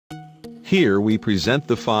Here we present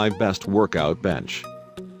the 5 best workout bench.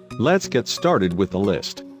 Let's get started with the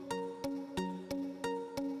list.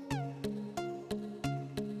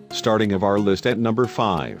 Starting of our list at number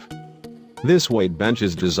 5. This weight bench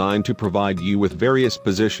is designed to provide you with various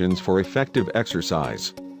positions for effective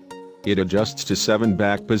exercise. It adjusts to 7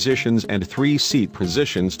 back positions and 3 seat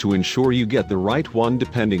positions to ensure you get the right one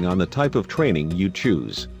depending on the type of training you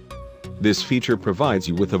choose. This feature provides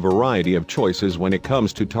you with a variety of choices when it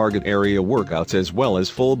comes to target area workouts as well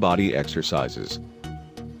as full body exercises.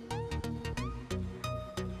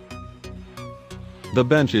 The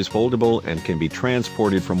bench is foldable and can be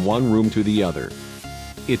transported from one room to the other.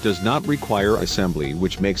 It does not require assembly,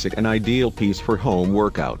 which makes it an ideal piece for home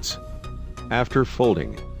workouts. After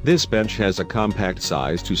folding, this bench has a compact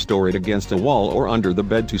size to store it against a wall or under the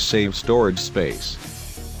bed to save storage space.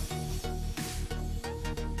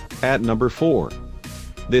 At number 4.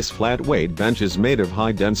 This flat weight bench is made of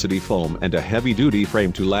high-density foam and a heavy-duty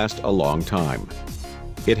frame to last a long time.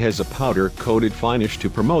 It has a powder-coated finish to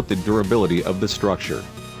promote the durability of the structure.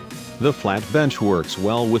 The flat bench works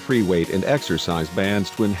well with free weight and exercise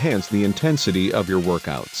bands to enhance the intensity of your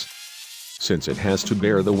workouts. Since it has to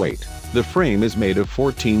bear the weight, the frame is made of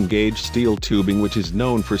 14-gauge steel tubing, which is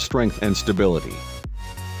known for strength and stability.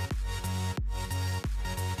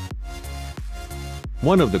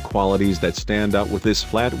 One of the qualities that stand out with this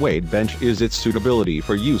flat weight bench is its suitability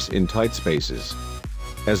for use in tight spaces.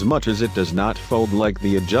 As much as it does not fold like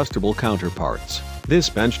the adjustable counterparts, this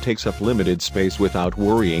bench takes up limited space without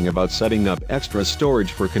worrying about setting up extra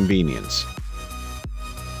storage for convenience.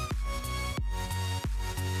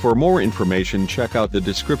 For more information, check out the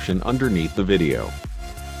description underneath the video.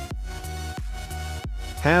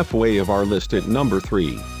 Halfway of our list at number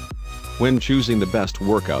 3. When choosing the best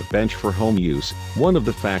workout bench for home use, one of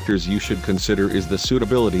the factors you should consider is the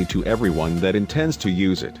suitability to everyone that intends to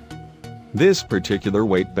use it. This particular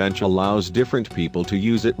weight bench allows different people to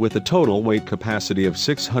use it with a total weight capacity of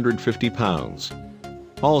 650 pounds.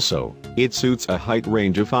 Also, it suits a height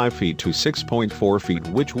range of 5 feet to 6.4 feet,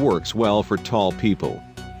 which works well for tall people.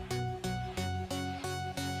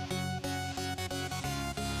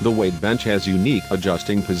 The weight bench has unique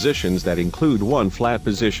adjusting positions that include 1 flat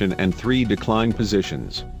position and 3 decline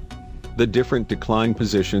positions. The different decline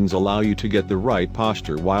positions allow you to get the right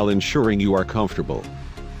posture while ensuring you are comfortable.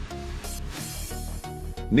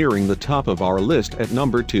 Nearing the top of our list at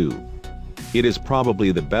number 2. It is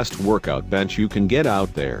probably the best workout bench you can get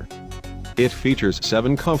out there. It features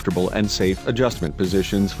 7 comfortable and safe adjustment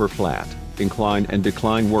positions for flat, incline and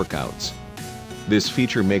decline workouts. This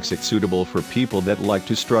feature makes it suitable for people that like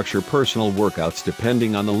to structure personal workouts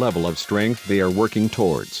depending on the level of strength they are working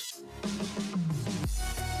towards.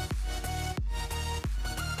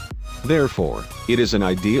 Therefore, it is an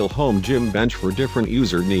ideal home gym bench for different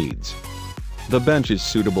user needs. The bench is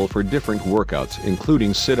suitable for different workouts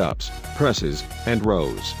including sit-ups, presses, and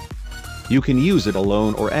rows. You can use it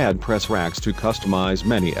alone or add press racks to customize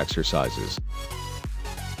many exercises.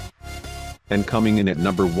 And coming in at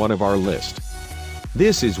number 1 of our list.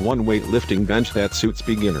 This is one weightlifting bench that suits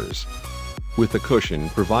beginners. With a cushion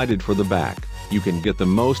provided for the back, you can get the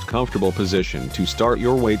most comfortable position to start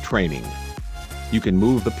your weight training. You can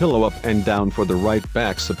move the pillow up and down for the right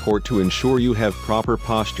back support to ensure you have proper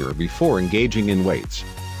posture before engaging in weights.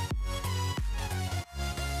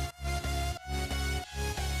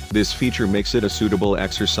 This feature makes it a suitable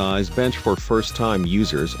exercise bench for first-time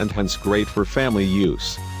users and hence great for family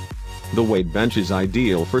use. The weight bench is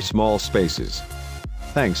ideal for small spaces,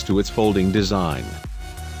 thanks to its folding design.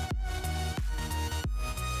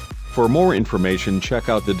 For more information, check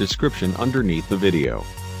out the description underneath the video.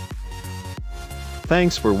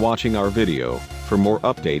 Thanks for watching our video. For more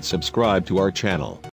updates, subscribe to our channel.